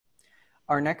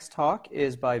Our next talk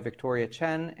is by Victoria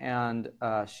Chen and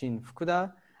Shin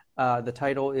Fukuda. The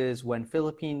title is When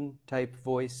Philippine Type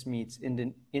Voice Meets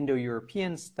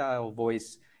Indo-European Style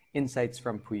Voice, Insights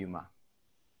from Puyuma.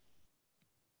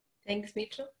 Thanks,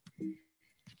 Mitchell.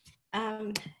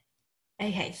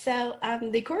 Okay, so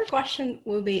the core question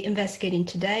we'll be investigating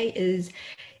today is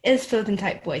Philippine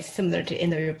type voice similar to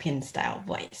Indo-European style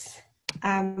voice?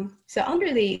 So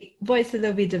under the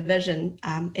voice-to-lobby division,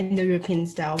 Indo-European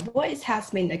style voice has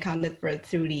been accounted for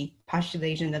through the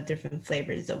postulation of different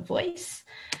flavors of voice.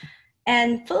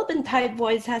 And Philippine type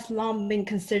voice has long been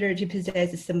considered to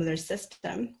possess a similar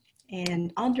system.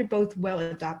 And under both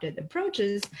well-adopted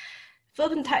approaches,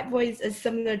 Philippine type voice is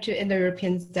similar to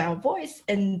Indo-European style voice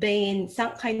in being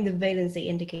some kind of valency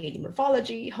indicating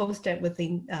morphology hosted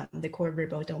within the core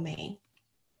verbal domain.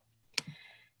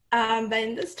 But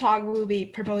in this talk, we'll be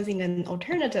proposing an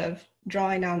alternative,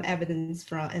 drawing on evidence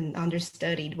from an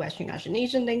understudied Western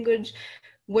Austronesian language,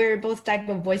 where both types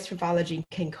of voice morphology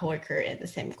can co-occur in the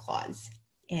same clause.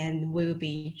 And we'll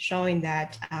be showing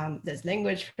that this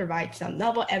language provides some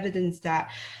novel evidence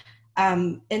that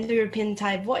Indo-European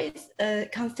type voice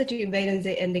constitute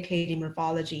valency indicating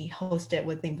morphology hosted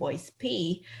within voice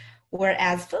P,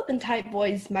 whereas Philippine type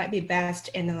voice might be best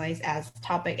analyzed as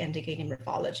topic indicating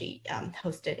morphology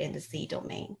hosted in the C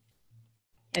domain.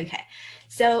 Okay,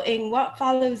 so in what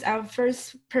follows, I'll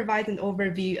first provide an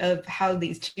overview of how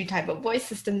these two types of voice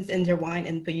systems intertwine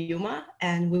in Puyuma,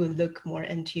 and we will look more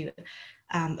into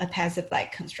a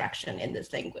passive-like construction in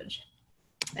this language.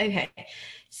 Okay,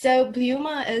 so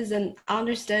Puyuma is an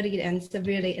understudied and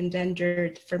severely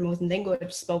endangered Formosan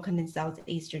language spoken in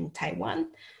southeastern Taiwan.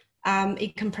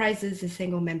 It comprises a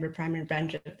single-member primary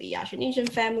branch of the Austronesian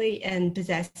family and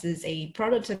possesses a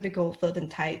prototypical Philippine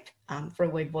type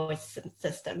four-way voice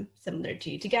system similar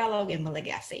to Tagalog and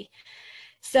Malagasy.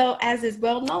 So as is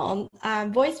well known,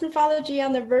 voice morphology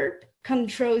on the verb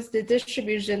controls the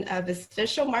distribution of a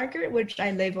special marker, which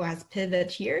I label as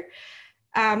pivot here,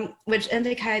 which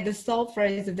indicate the sole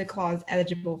phrase of the clause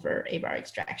eligible for A-bar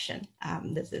extraction.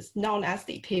 This is known as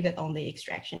the pivot-only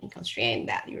extraction constraint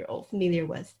that you're all familiar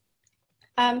with.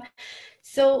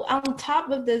 So on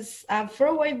top of this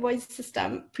four-way voice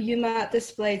system, Puyuma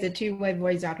displays a two-way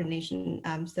voice alternation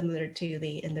similar to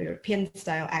the Indo-European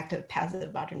style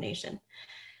active-passive alternation.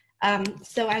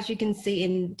 So as you can see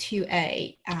in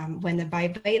 2A, when the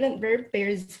bivalent verb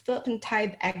bears Philippine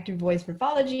type active voice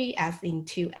morphology, as in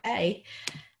 2A,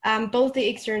 both the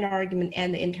external argument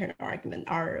and the internal argument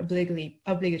are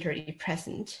obligatorily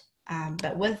present,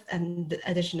 but with an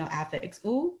additional affix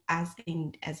U, as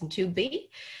in 2B,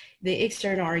 the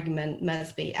external argument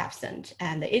must be absent,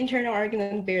 and the internal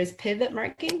argument bears pivot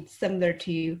marking, similar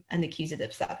to an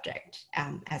accusative subject,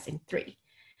 as in 3.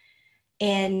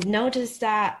 And notice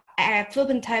that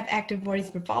Philippine type active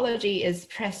voice morphology is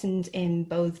present in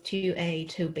both 2A,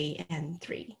 2B, and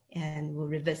 3. And we'll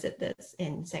revisit this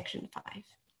in section 5.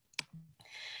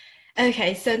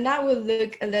 Okay, so now we'll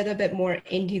look a little bit more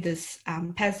into this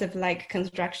passive-like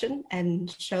construction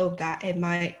and show that it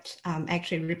might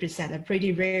actually represent a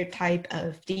pretty rare type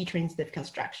of detransitive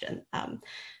construction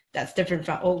that's different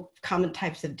from all common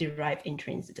types of derived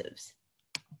intransitives.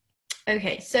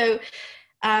 Okay, so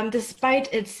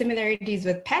despite its similarities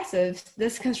with passives,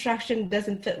 this construction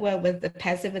doesn't fit well with the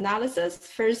passive analysis,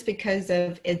 first because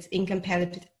of its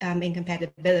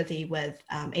incompatibility with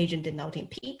agent denoting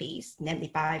PPs,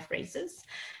 namely bi phrases,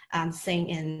 seen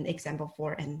in example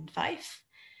 4 and 5.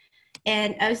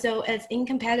 And also it's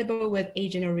incompatible with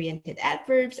agent-oriented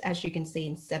adverbs, as you can see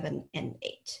in 7 and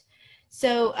 8.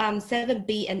 So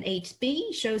 7B and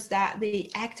 8B shows that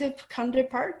the active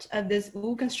counterpart of this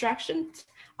U construction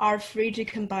are free to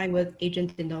combine with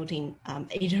agent denoting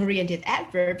agent-oriented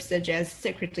adverbs such as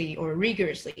secretly or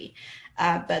rigorously,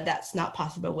 but that's not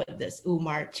possible with this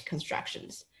U-marked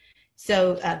constructions.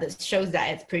 So this shows that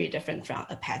it's pretty different from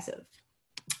a passive.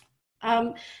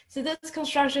 So this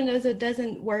construction also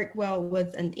doesn't work well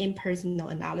with an impersonal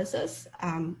analysis,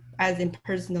 as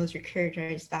impersonals are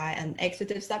characterized by an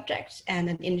excitive subject and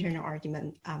an internal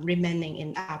argument remaining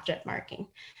in object marking.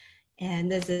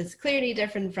 And this is clearly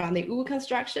different from the U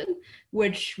construction,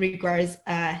 which requires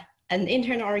an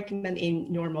internal argument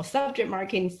in normal subject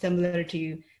marking, similar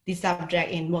to the subject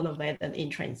in monovalent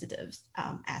intransitives,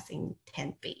 as in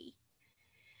 10B.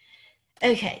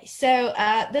 Okay, so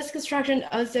this construction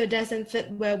also doesn't fit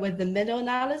well with the middle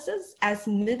analysis, as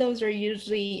middles are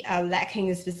usually lacking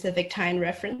a specific time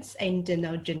reference and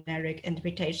denote generic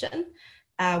interpretation.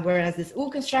 Whereas this U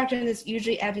construction is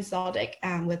usually episodic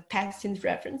with past tense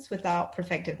reference without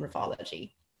perfected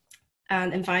morphology.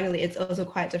 And finally, it's also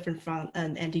quite different from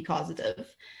an anti-causative,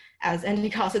 as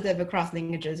anticausative across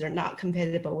languages are not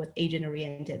compatible with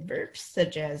agent-oriented verbs,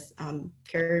 such as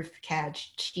curve,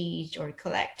 catch, teach, or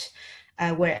collect,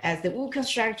 whereas the U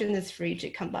construction is free to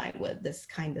combine with this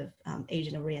kind of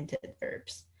agent-oriented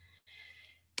verbs.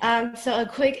 So a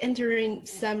quick interim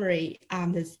summary,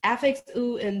 this affix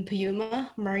U in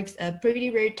Puyuma marks a pretty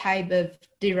rare type of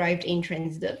derived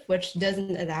intransitive, which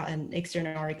doesn't allow an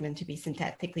external argument to be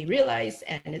syntactically realized,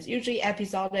 and is usually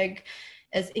episodic,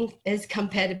 is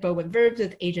compatible with verbs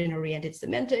with agent-oriented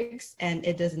semantics, and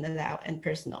it doesn't allow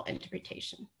impersonal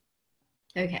interpretation.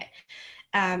 Okay,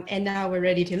 and now we're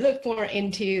ready to look more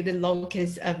into the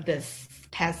locus of this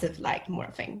passive-like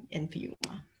morpheme in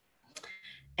Puyuma.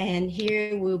 And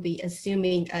here we'll be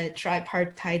assuming a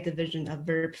tripartite division of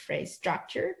verb phrase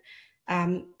structure,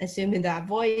 assuming that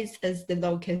voice is the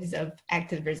locus of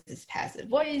active versus passive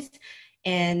voice,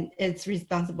 and it's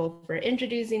responsible for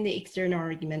introducing the external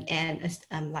argument and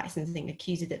licensing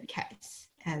accusative case.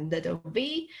 And little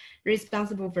v,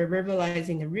 responsible for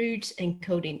verbalizing the root,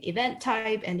 encoding event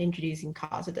type, and introducing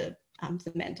causative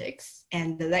semantics.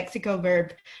 And the lexical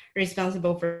verb,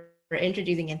 responsible for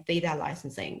introducing and theta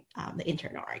licensing the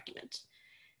internal argument.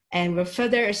 And we'll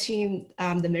further assume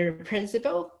the mirror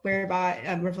principle,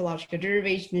 whereby morphological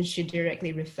derivations should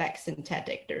directly reflect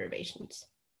syntactic derivations.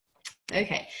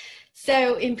 Okay,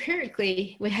 so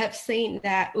empirically, we have seen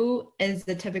that U is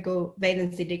the typical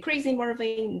valency decreasing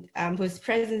morpheme whose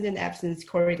presence and absence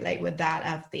correlate with that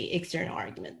of the external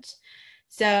argument.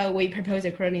 So we propose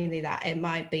accordingly that it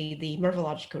might be the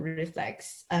morphological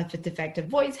reflex of a defective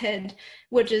voice head,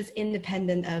 which is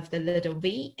independent of the little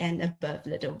v and above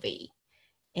little v.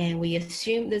 And we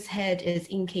assume this head is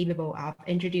incapable of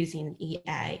introducing an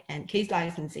EA and case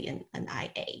licensing an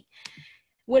IA,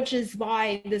 which is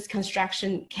why this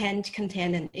construction can't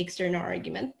contain an external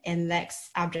argument and lacks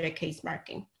object case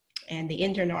marking. And the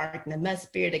internal argument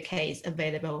must bear the case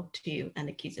available to an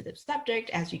accusative subject,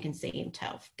 as you can see in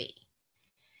 12b.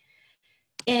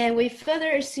 And we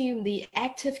further assume the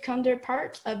active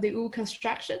counterpart of the U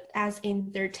construction, as in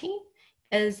 13,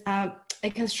 is a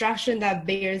construction that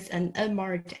bears an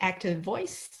unmarked active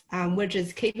voice, which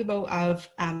is capable of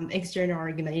external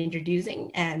argument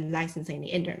introducing and licensing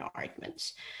the internal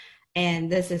argument.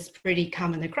 And this is pretty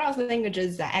common across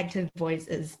languages, that active voice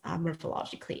is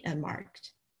morphologically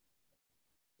unmarked.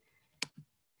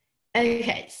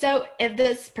 Okay, so if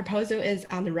this proposal is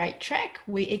on the right track,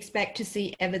 we expect to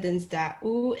see evidence that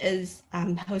U is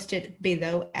hosted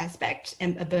below aspect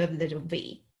and above little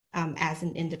v as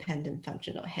an independent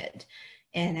functional head.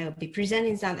 And I will be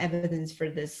presenting some evidence for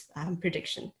this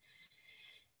prediction.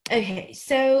 Okay,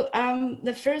 so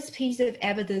the first piece of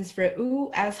evidence for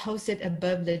U as hosted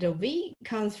above little v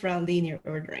comes from linear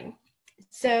ordering.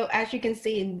 So as you can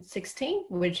see in 16,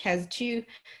 which has two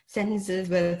sentences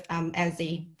with as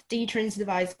a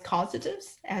detransitivized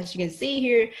causatives, as you can see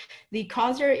here, the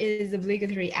causator is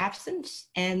obligatory absent,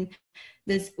 and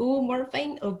this U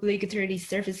morpheme obligatorily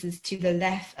surfaces to the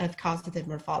left of causative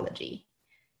morphology.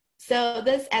 So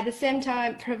this at the same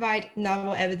time provide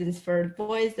novel evidence for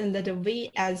voice and little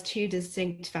v as two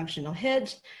distinct functional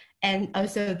heads, and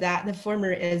also that the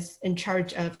former is in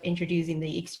charge of introducing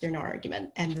the external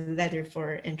argument and the latter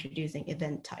for introducing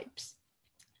event types.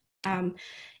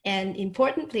 And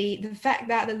importantly, the fact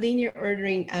that the linear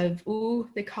ordering of U,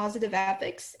 the causative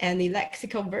affix, and the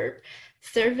lexical verb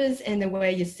surface in the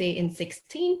way you see in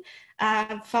 16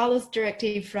 follows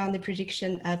directly from the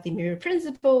prediction of the mirror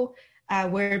principle,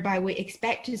 whereby we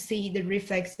expect to see the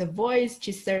reflexive voice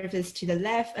to surface to the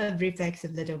left of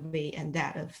reflexive little v and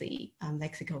that of the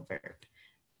lexical verb.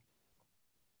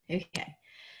 Okay.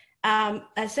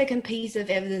 A second piece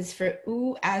of evidence for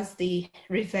U as the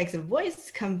reflexive voice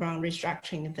comes from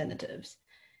restructuring infinitives.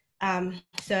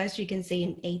 So as you can see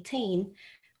in 18,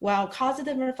 while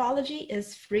causative morphology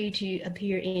is free to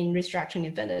appear in restructuring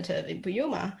infinitive in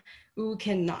Puyuma, U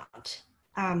cannot.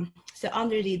 So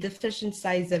under the deficient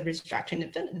size of restructuring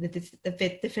infinitive,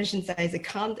 the deficient size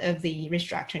account of the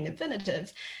restructuring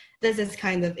infinitives, this is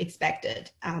kind of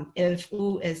expected if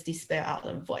U is the spell out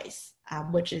of voice,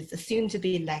 which is assumed to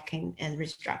be lacking in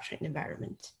restructuring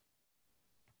environment.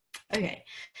 Okay,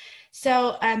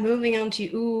 so moving on to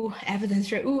U, evidence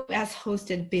for U as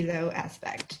hosted below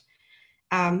aspect.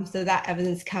 So that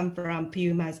evidence comes from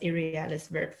Puyuma's irrealis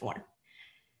verb form.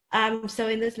 So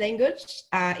in this language,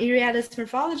 irrealis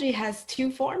morphology has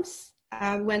two forms.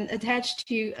 When attached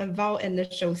to a vowel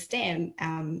initial stem,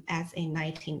 as in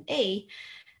 19a,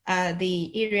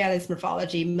 the irrealis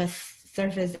morphology must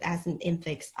surface as an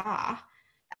infix R.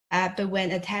 But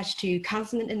when attached to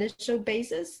consonant initial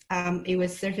basis, it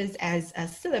would surface as a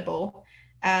syllable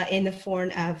in the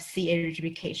form of CA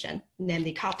reduplication,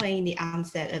 namely copying the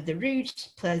onset of the root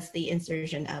plus the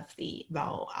insertion of the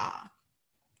vowel R.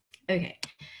 Okay.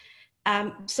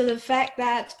 So the fact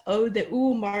that the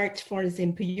U marked forms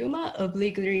in Puyuma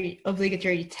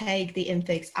obligatory take the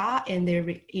infix A in their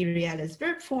irrealis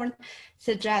verb form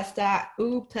suggests that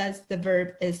U plus the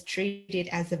verb is treated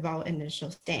as a vowel initial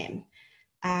stem.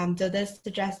 So this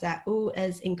suggests that U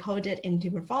is encoded into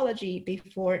morphology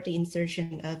before the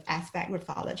insertion of aspect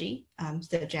morphology,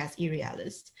 such as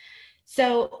irrealis.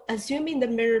 So assuming the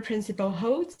mirror principle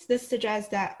holds, this suggests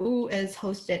that U is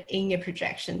hosted in a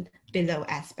projection below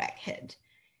aspect head.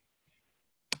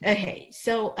 Okay,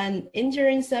 so an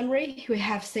interim summary, we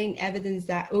have seen evidence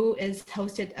that U is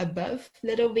hosted above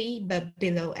little v, but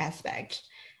below aspect.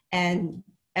 And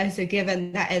also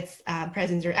given that its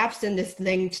presence or absence is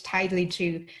linked tightly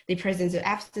to the presence or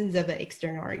absence of an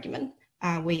external argument,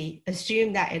 we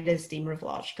assume that it is the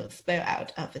morphological spell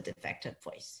out of a defective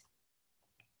voice.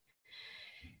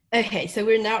 Okay, so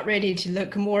we're now ready to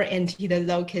look more into the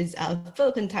locus of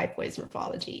Philippine type voice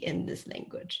morphology in this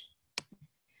language.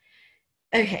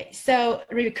 Okay, so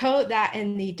recall that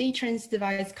in the detrans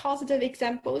device causative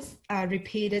examples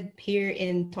repeated here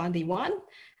in 21,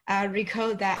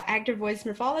 recall that active voice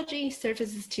morphology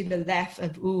surfaces to the left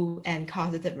of U and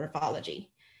causative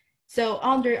morphology. So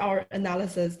under our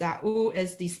analysis that U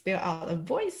is the spell out of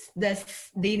voice,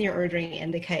 this linear ordering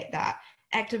indicate that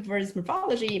active voice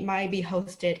morphology might be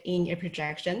hosted in a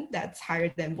projection that's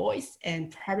higher than voice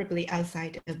and probably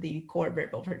outside of the core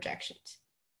verbal projections.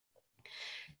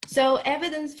 So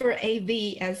evidence for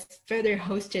AV as further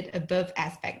hosted above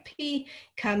aspect P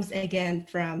comes again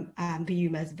from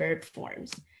Puyuma's verb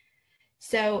forms.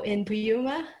 So in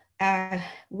Puyuma,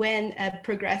 when a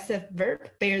progressive verb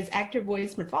bears active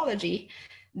voice morphology,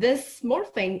 this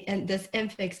morpheme and this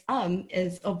infix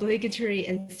is obligatory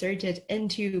inserted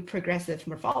into progressive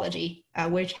morphology,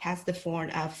 which has the form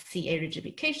of CA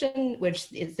reduplication, which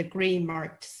is the green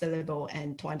marked syllable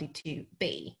in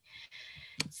 22b.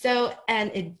 So,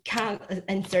 and it can't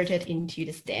insert it into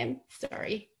the stem,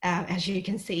 as you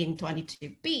can see in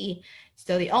 22b.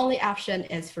 So the only option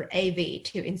is for AV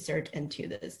to insert into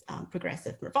this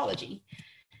progressive morphology.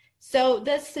 So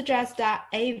this suggests that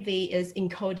AV is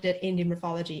encoded in the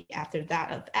morphology after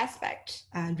that of aspect,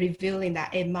 revealing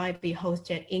that it might be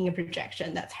hosted in a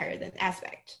projection that's higher than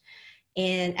aspect.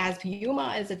 And as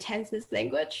Puyuma is a tenseless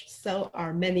language, so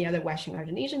are many other Western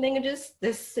Austronesian languages,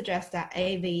 this suggests that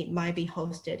AV might be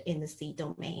hosted in the C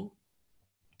domain.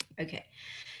 Okay,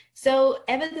 so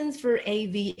evidence for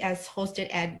AV as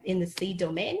hosted in the C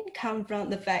domain come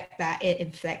from the fact that it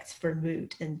inflects for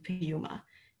mood in Puyuma.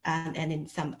 And in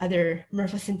some other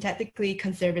morphosyntactically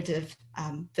conservative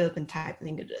Philippine type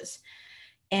languages.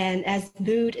 And as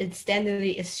mood is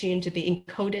standardly assumed to be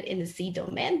encoded in the C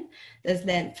domain, there's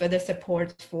then further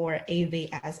support for AV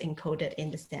as encoded in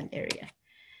the stem area.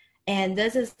 And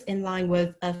this is in line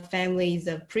with families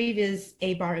of previous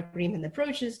A-bar agreement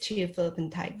approaches to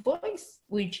Philippine type voice,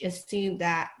 which assume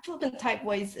that Philippine type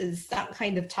voice is some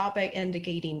kind of topic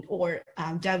indicating or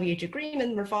WH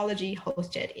agreement morphology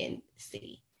hosted in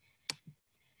C.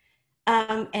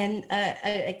 And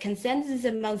a consensus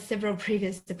among several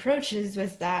previous approaches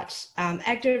was that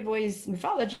active voice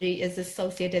morphology is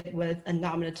associated with a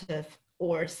nominative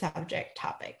or subject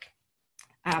topic.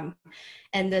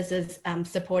 And this is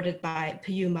supported by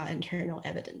Puyuma internal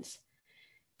evidence.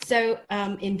 So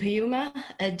in Puyuma,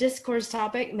 a discourse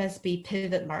topic must be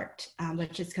pivot marked,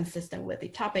 which is consistent with the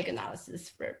topic analysis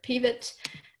for pivot.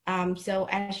 So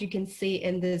as you can see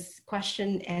in this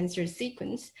question answer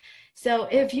sequence, so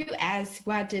if you ask,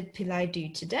 what did Pillai do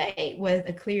today with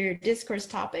a clear discourse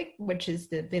topic, which is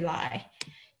the Pillai?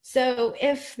 So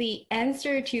if the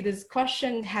answer to this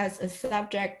question has a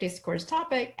subject discourse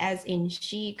topic, as in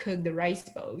she cooked the rice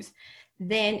bowls,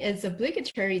 then it's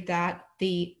obligatory that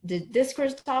the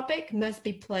discourse topic must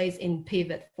be placed in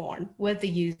pivot form with the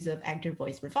use of active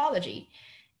voice morphology.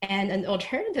 And an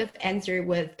alternative answer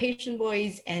with patient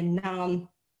voice and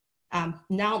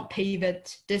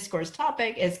non-pivot discourse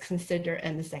topic is considered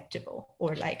unacceptable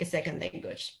or like a second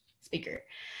language speaker.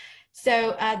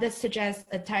 So this suggests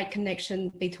a tight connection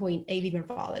between AV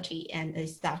morphology and a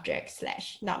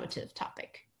subject/normative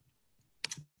topic.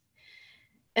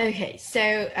 Okay,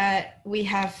 so we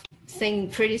have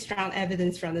seen pretty strong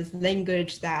evidence from this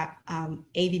language that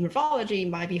AV morphology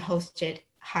might be hosted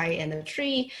high in a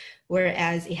tree,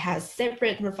 whereas it has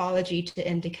separate morphology to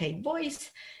indicate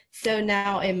voice. So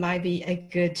now it might be a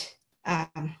good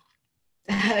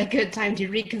time to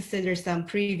reconsider some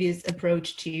previous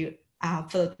approach to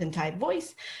Philippine type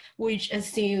voice, which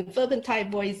assume Philippine type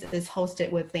voice is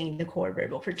hosted within the core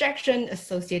verbal projection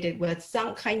associated with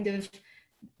some kind of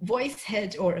voice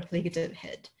head or applicative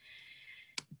head.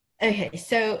 Okay,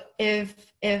 so if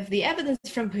the evidence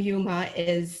from Puyuma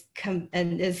is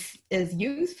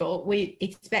useful, we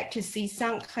expect to see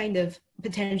some kind of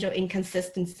potential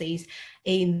inconsistencies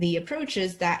in the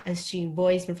approaches that assume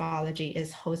voice morphology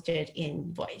is hosted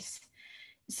in voice.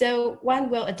 So one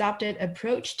well-adopted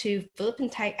approach to Philippine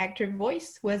type active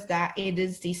voice was that it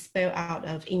is the spell out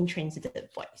of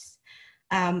intransitive voice.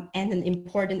 And an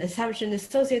important assumption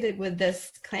associated with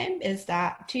this claim is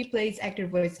that two-place active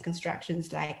voice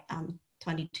constructions like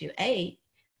 28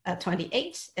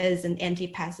 is an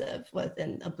antipassive with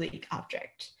an oblique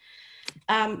object.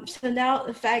 So now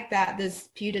the fact that this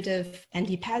putative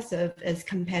antipassive is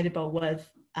compatible with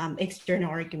external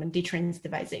argument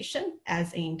detransitivization,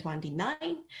 as in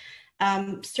 29,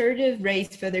 sort of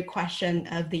raised further question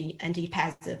of the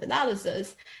antipassive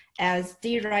analysis, as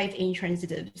derived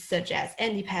intransitives such as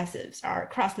antipassives are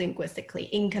cross-linguistically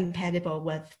incompatible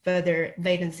with further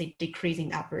latency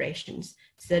decreasing operations,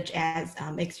 such as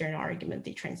external argument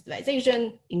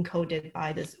detransitivization encoded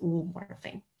by this U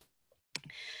morpheme.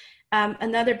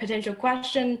 Another potential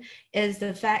question is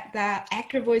the fact that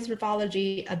active voice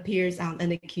morphology appears on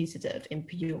an accusative in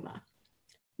Puyuma.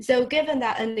 So given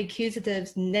that an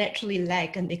accusatives naturally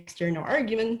lack an external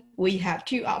argument, we have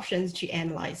two options to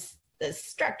analyze this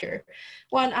structure.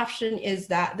 One option is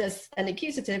that an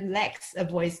accusative lacks a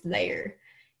voice layer.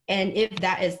 And if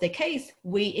that is the case,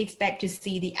 we expect to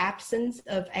see the absence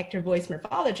of active voice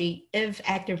morphology if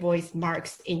active voice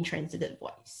marks intransitive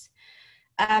voice.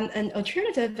 An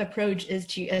alternative approach is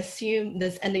to assume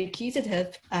an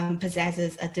accusative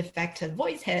possesses a defective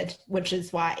voice head, which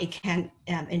is why it can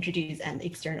introduce an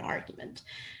external argument.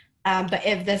 But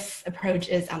if this approach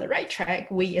is on the right track,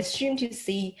 we assume to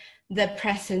see the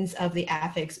presence of the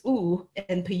affix U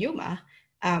in Puyuma,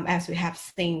 as we have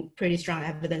seen pretty strong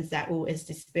evidence that U is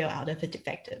the spell out of a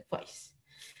defective voice.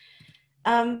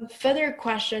 Further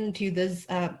question to this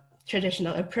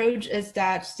traditional approach is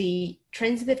that the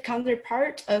transitive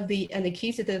counterpart of an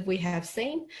accusative we have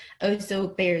seen also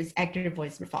bears active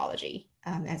voice morphology,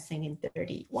 as seen in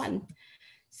 31.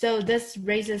 So this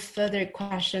raises further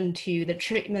question to the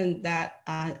treatment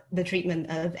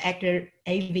of active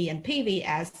AV and PV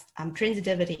as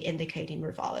transitivity indicating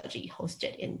morphology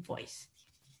hosted in voice.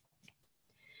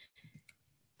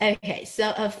 Okay,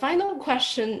 so a final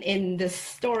question in this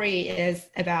story is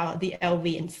about the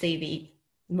LV and CV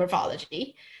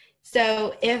morphology.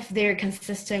 So if they're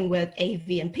consistent with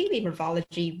AV and PV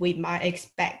morphology, we might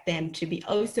expect them to be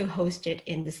also hosted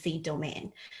in the C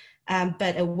domain.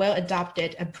 But a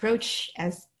well-adopted approach,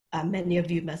 as many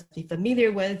of you must be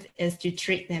familiar with, is to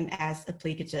treat them as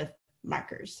applicative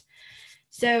markers.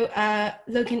 So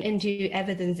looking into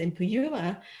evidence in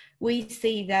Puyuma, we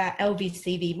see that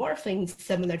LV-CV morphemes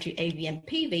similar to AV and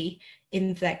PV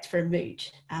inflect for mood,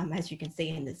 as you can see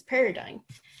in this paradigm.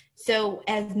 So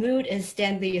as mood is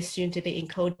standardly assumed to be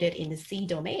encoded in the C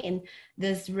domain,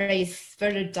 this raises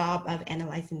further doubt of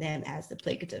analyzing them as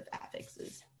applicative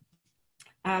affixes.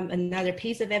 Another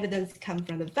piece of evidence comes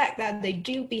from the fact that they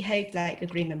do behave like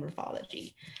agreement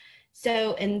morphology.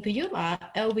 So in Puyuma,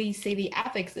 LV-CV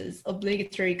affixes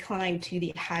obligatory climb to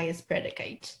the highest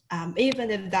predicate,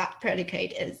 even if that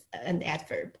predicate is an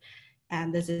adverb.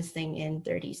 And this is seen in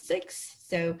 36.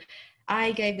 So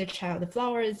I gave the child the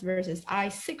flowers versus I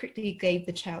secretly gave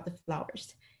the child the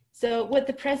flowers. So with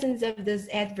the presence of this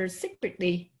adverb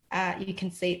secretly, you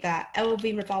can see that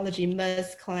LV morphology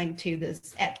must climb to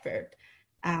this adverb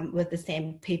with the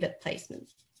same pivot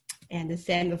placement. And the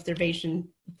same observation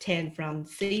obtained from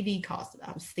CV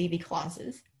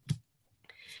clauses.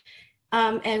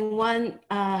 And one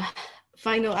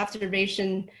final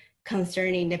observation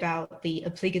concerning about the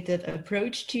applicative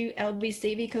approach to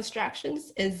LV-CV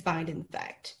constructions is binding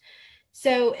fact.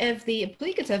 So if the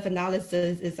applicative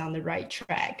analysis is on the right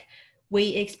track,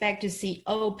 we expect to see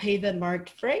all pivot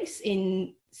marked phrase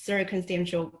in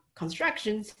circumstantial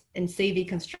constructions and CV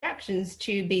constructions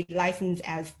to be licensed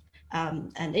as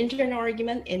an internal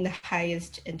argument in the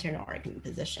highest internal argument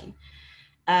position.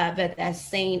 But as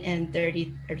seen in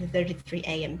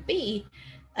 33A and B,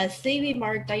 a CV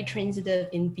marked ditransitive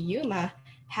in Puyuma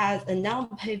has a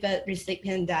non-pivot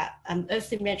recipient that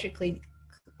asymmetrically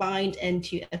bind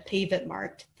into a pivot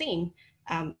marked theme,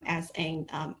 as in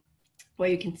where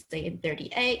you can see in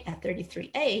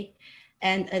 33A,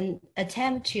 and an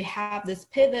attempt to have this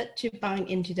pivot to bind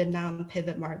into the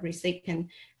non-pivot marked recipient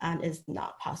is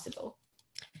not possible.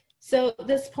 So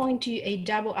this points to a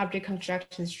double object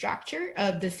construction structure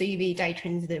of the CV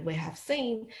ditransitive we have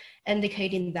seen,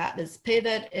 indicating that this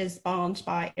pivot is bound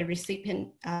by a recipient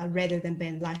rather than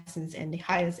being licensed in the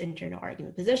highest internal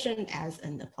argument position as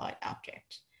an applied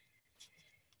object.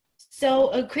 So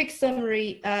a quick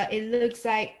summary, it looks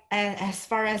like, as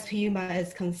far as Puyuma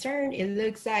is concerned, it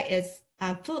looks like its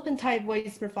Philippine type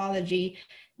voice morphology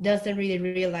doesn't really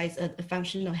realize a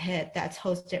functional head that's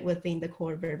hosted within the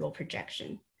core verbal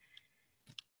projection.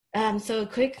 So a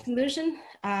quick conclusion,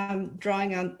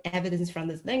 drawing on evidence from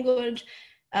this language,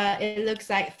 it looks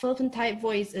like Philippine type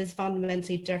voice is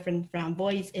fundamentally different from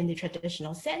voice in the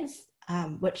traditional sense,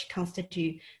 which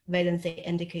constitute valency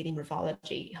indicating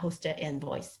morphology hosted in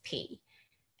voice P.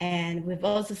 And we've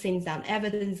also seen some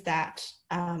evidence that,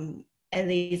 at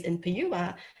least in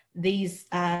Puyuma, these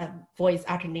voice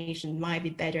alternation might be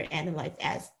better analyzed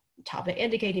as topic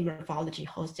indicating morphology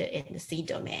hosted in the C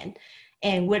domain,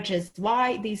 and which is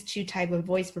why these two types of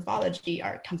voice morphology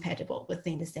are compatible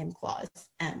within the same clause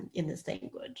in this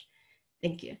language.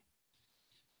 Thank you.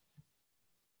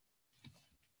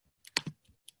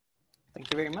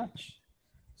 Thank you very much.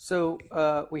 So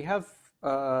we have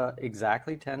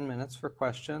exactly 10 minutes for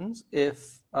questions.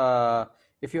 If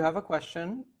you have a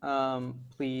question,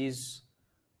 please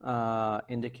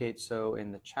indicate so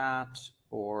in the chat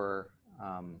or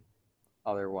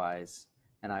otherwise,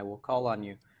 and I will call on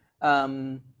you.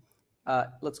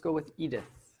 Let's go with Edith.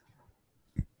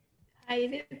 Hi,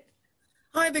 Edith.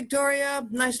 Hi, Victoria.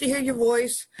 Nice to hear your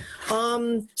voice.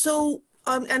 And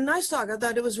nice talk. I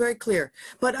thought it was very clear.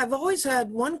 But I've always had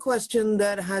one question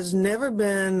that has never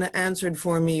been answered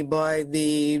for me by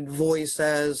the voice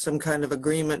as some kind of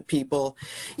agreement people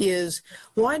is,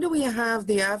 why do we have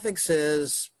the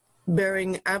affixes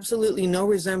bearing absolutely no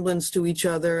resemblance to each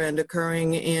other and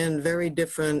occurring in very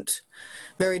different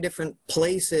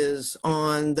places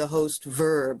on the host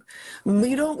verb?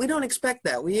 We don't expect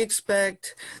that. We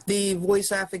expect the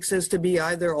voice affixes to be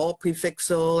either all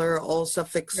prefixal or all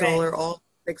suffixal, right, or all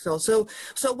prefixal. So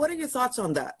what are your thoughts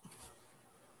on that?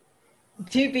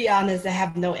 To be honest, I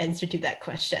have no answer to that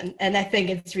question, and I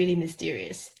think it's really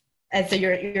mysterious. And so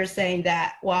you're saying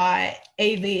that why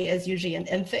AV is usually an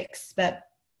infix, but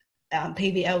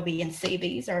PV, LV, and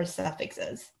CVs are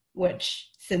suffixes, which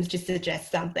seems to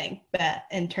suggest something, but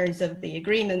in terms of the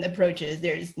agreement approaches,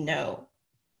 there's no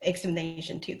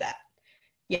explanation to that.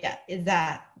 Yeah, is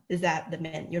that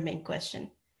your main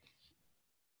question?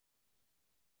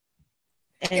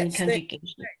 And yes, conjugation.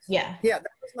 Thanks. Yeah. Yeah,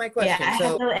 that was my question. Yeah, I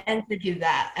have no answer to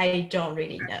that. I don't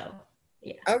really know.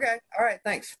 Yeah. Okay. All right.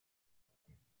 Thanks.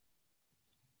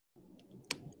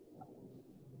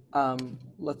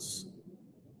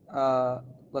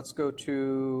 Let's go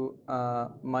to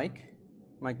Mike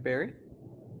Berry.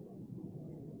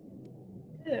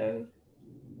 Hello.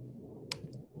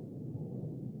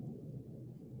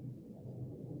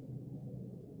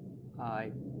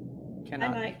 I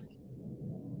cannot. Hi, Mike.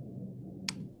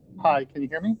 Hi, can you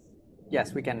hear me?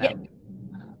 Yes, we can now. Yeah.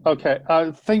 Okay,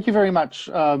 thank you very much.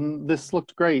 This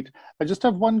looked great. I just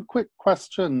have one quick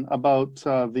question about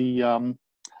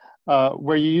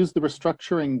where you use the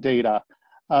restructuring data.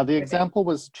 The example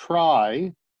was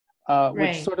try,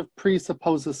 which sort of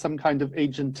presupposes some kind of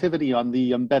agentivity on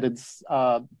the embedded,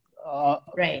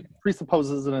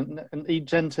 presupposes an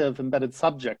agentive embedded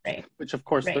subject, which of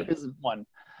course there isn't one.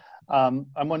 I'm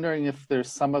wondering if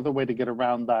there's some other way to get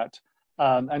around that.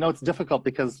 I know it's difficult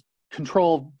because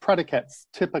control predicates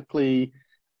typically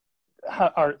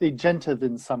are agentive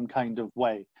in some kind of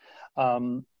way.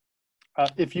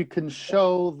 If you can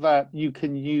show that you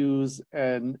can use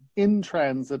an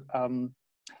intransit,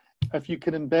 if you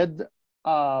can embed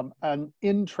an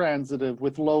intransitive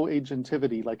with low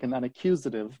agentivity, like an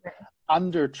unaccusative,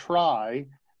 under try,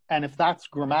 and if that's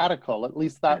grammatical, at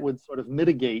least that would sort of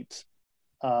mitigate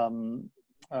the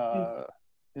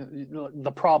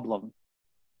problem.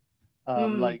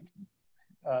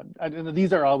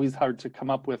 These are always hard to come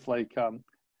up with, like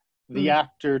the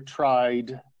actor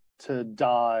tried to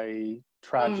die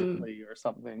tragically or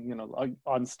something, you know,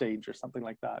 on stage or something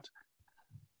like that.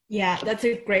 Yeah, that's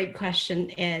a great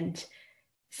question. And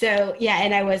so, yeah,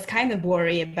 and I was kind of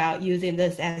worried about using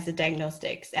this as a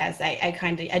diagnostics, as I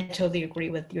totally agree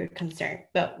with your concern.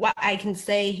 But what I can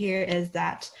say here is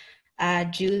that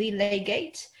Julie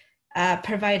Legate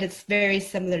provided very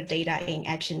similar data in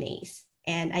Actionese.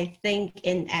 And I think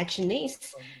in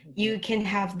Actionese, you can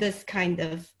have this kind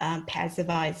of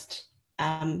passivized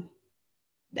in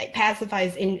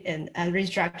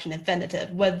restructured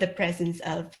infinitive with the presence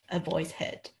of a voice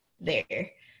head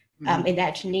there. In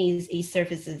Actionese, it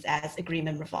surfaces as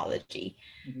agreement morphology.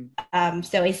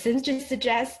 So it seems to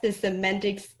suggest the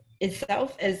semantics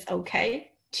itself is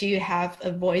okay to have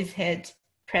a voice head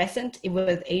present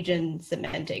with agent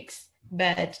semantics,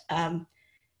 but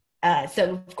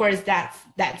so of course that's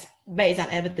based on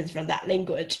evidence from that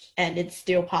language, and it's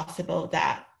still possible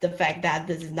that the fact that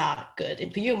this is not good in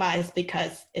Puyuma is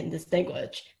because in this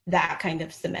language that kind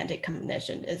of semantic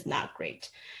combination is not great.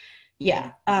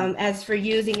 Yeah. As for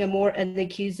using a more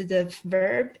unaccusative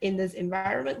verb in this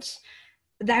environment,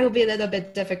 that would be a little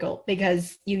bit difficult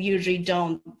because you usually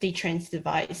don't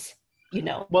detransitivize, you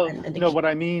know. Well, no, what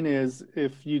I mean is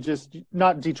if you just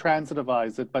not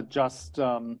detransitivize it, but just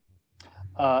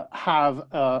have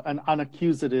an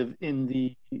unaccusative in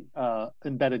the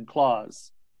embedded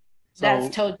clause. So,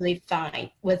 that's totally fine.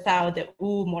 Without the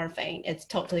oo morpheme, it's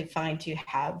totally fine to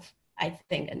have, I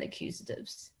think, an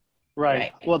accusatives.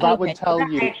 Right. Well, that would tell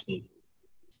you.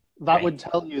 That would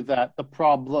tell you that the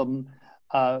problem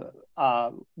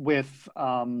with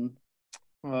that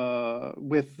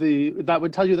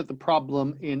would tell you that the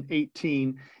problem in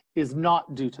 18 is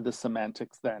not due to the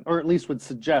semantics then, or at least would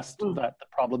suggest that the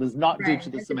problem is not due to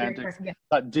the semantics,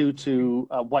 but due to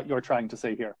what you're trying to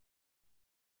say here.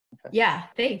 Okay. Yeah,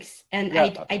 thanks. And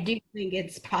yeah. I do think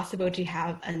it's possible to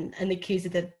have an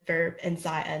accusative verb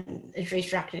inside an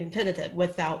restructured infinitive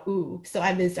without oo. So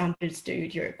I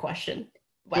misunderstood your question.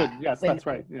 Wow. Good. Yes, that's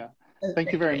right. Yeah.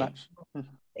 Thank you very much.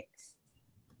 Thanks.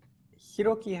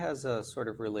 Hiroki has a sort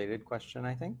of related question,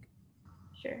 I think.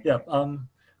 Sure. Yeah.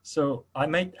 So I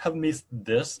might have missed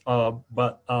this,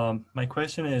 but my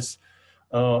question is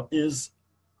oo,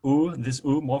 this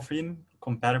oo morpheme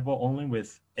compatible only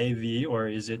with AV, or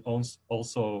is it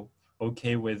also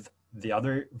okay with the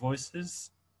other voices?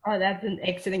 Oh, that's an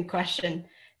excellent question.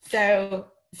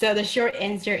 So the short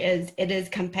answer is it is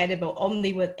compatible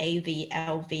only with AV,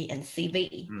 LV, and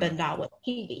CV, but not with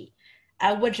PV,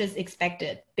 which is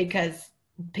expected because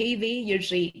PV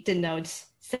usually denotes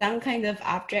some kind of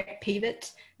object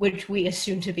pivot, which we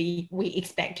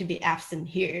expect to be absent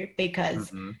here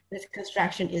because this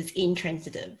construction is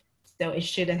intransitive. So it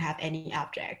shouldn't have any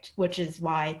object, which is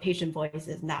why patient voice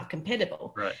is not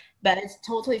compatible. Right. But it's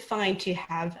totally fine to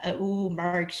have a oo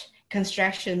marked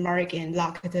construction mark in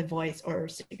locative voice or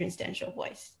circumstantial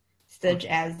voice, such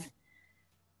as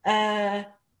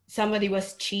somebody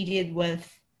was cheated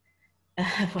with,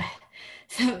 like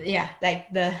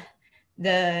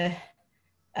the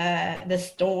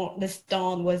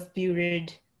stone was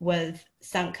buried with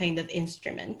some kind of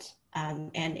instrument.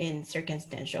 And in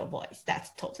circumstantial voice,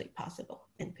 that's totally possible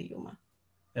in Puyuma.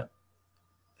 Yeah,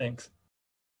 thanks.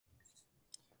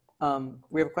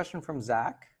 We have a question from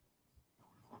Zach.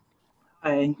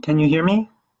 Hi, can you hear me?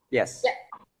 Yes. Yeah.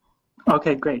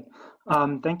 Okay, great.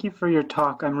 Thank you for your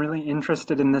talk. I'm really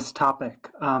interested in this topic,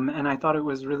 and I thought it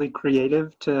was really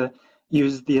creative to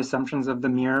use the assumptions of the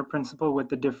mirror principle with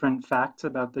the different facts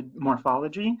about the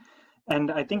morphology.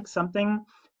 And I think something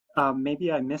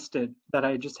maybe I missed it, that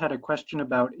I just had a question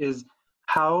about is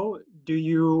how do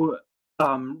you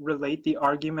relate the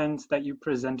arguments that you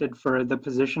presented for the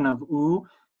position of oo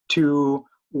to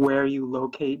where you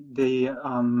locate the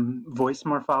voice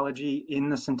morphology in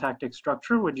the syntactic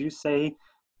structure? Would you say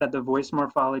that the voice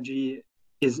morphology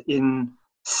is in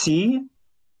C?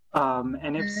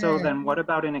 And if so, then what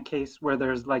about in a case where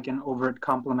there's like an overt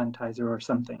complementizer or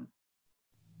something?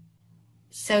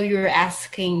 So you're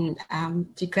asking,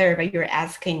 to clarify, you're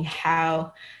asking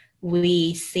how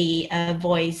we see a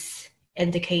voice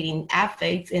indicating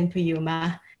affix in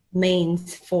Puyuma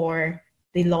means for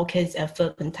the locus of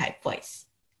Philippine type voice.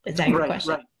 Is that your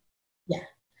question? Right. Yeah.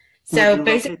 So would you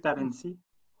basically, locate that in C?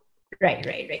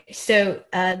 Right. So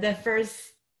the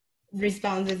first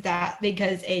response is that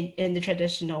because in the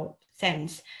traditional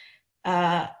sense,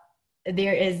 there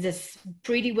is this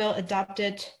pretty well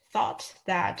adopted thought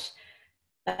that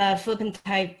Philippine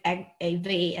type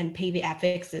AV and PV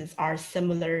affixes are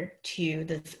similar to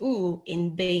this oo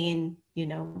in being,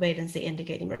 valency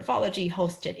indicating morphology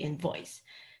hosted in voice.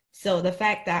 So the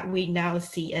fact that we now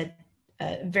see a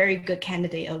very good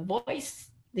candidate of voice,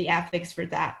 the affix for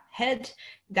that head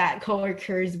that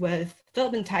co-occurs with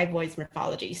Philippine type voice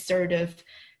morphology sort of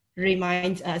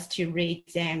reminds us to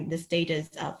re-examine the status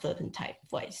of Philippine type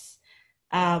voice.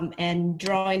 And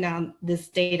drawing on this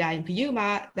data in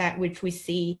Puyuma, that which we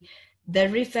see the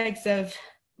reflex of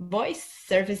voice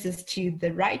surfaces to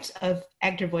the right of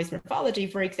active voice morphology,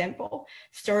 for example,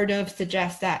 sort of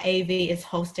suggests that AV is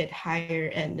hosted higher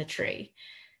in the tree.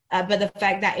 But the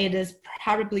fact that it is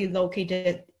probably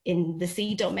located in the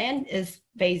C domain is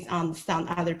based on some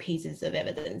other pieces of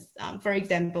evidence. For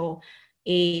example,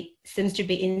 it seems to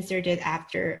be inserted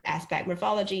after aspect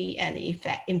morphology and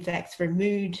inflex for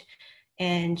mood,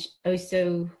 And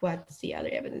also, what's the other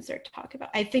evidence they're talking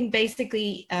about? I think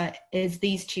basically is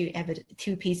these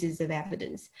two pieces of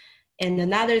evidence. And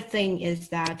another thing is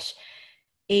that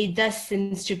it does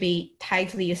seems to be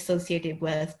tightly associated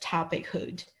with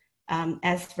topichood.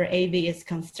 As for AV is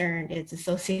concerned, it's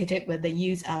associated with the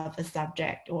use of a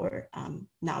subject or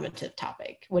nominative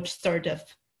topic, which sort of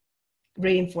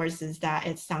reinforces that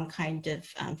it's some kind of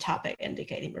topic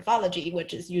indicating morphology,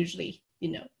 which is usually,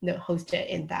 hosted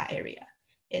in that area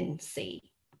in C.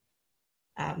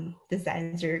 Does that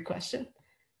answer your question?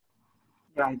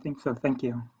 Yeah, I think so. Thank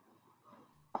you.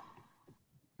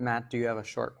 Matt, do you have a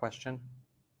short question?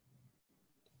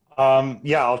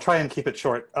 Yeah, I'll try and keep it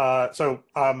short.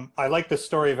 I like this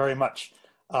story very much.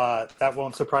 That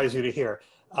won't surprise you to hear.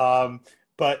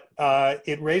 But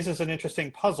it raises an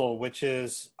interesting puzzle, which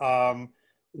is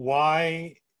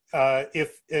why,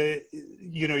 if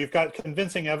you've got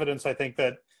convincing evidence, I think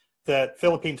that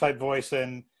Philippine type voice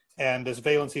and this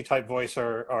valency type voice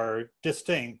are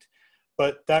distinct,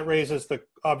 but that raises the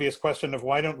obvious question of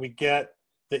why don't we get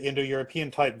the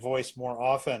Indo-European type voice more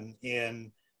often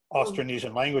in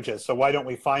Austronesian languages? So why don't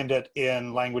we find it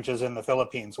in languages in the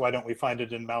Philippines? Why don't we find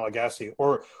it in Malagasy?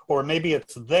 Or maybe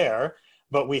it's there,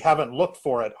 but we haven't looked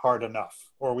for it hard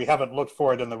enough, or we haven't looked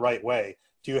for it in the right way.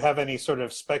 Do you have any sort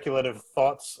of speculative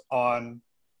thoughts on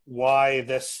why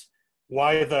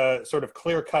the sort of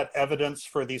clear-cut evidence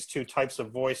for these two types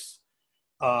of voice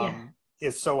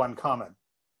is so uncommon?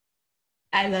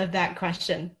 I love that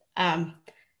question.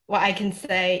 What I can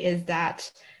say is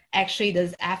that actually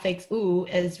this affix "u"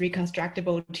 is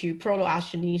reconstructible to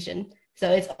Proto-Austronesian. So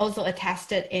it's also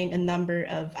attested in a number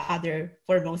of other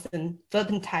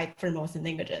Philippine type Formosan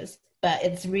languages, but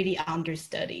it's really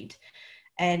understudied.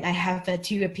 And I have a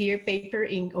two-appear paper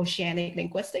in Oceanic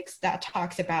Linguistics that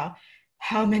talks about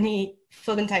how many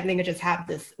Philippine type languages have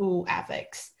this "u"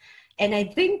 affix. And I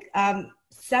think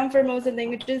some Formosan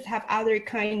languages have other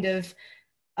kind of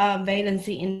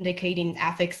valency indicating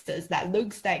affixes that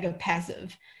looks like a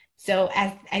passive. So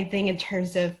I think in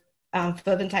terms of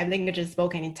Philippine type languages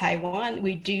spoken in Taiwan,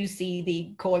 we do see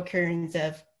the co-occurrence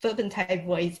of Philippine type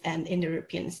voice and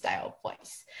Indo-European style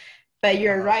voice. But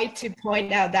you're right to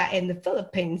point out that in the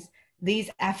Philippines, these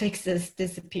affixes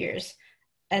disappears.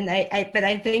 And but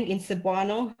I think in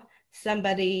Cebuano,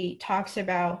 somebody talks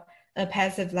about a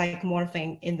passive-like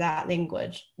morpheme in that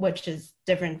language, which is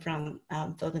different from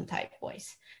Philippine type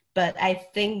voice. But I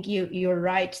think you're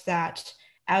right that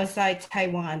outside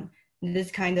Taiwan,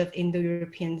 this kind of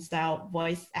Indo-European style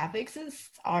voice affixes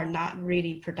are not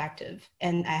really productive,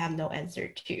 and I have no answer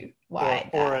to why.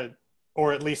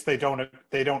 Or at least they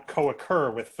don't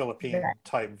co-occur with Philippine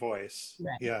type voice.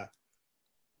 Right. Yeah.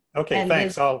 Okay, And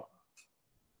thanks. I'll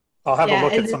have a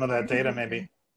look at some of that data maybe.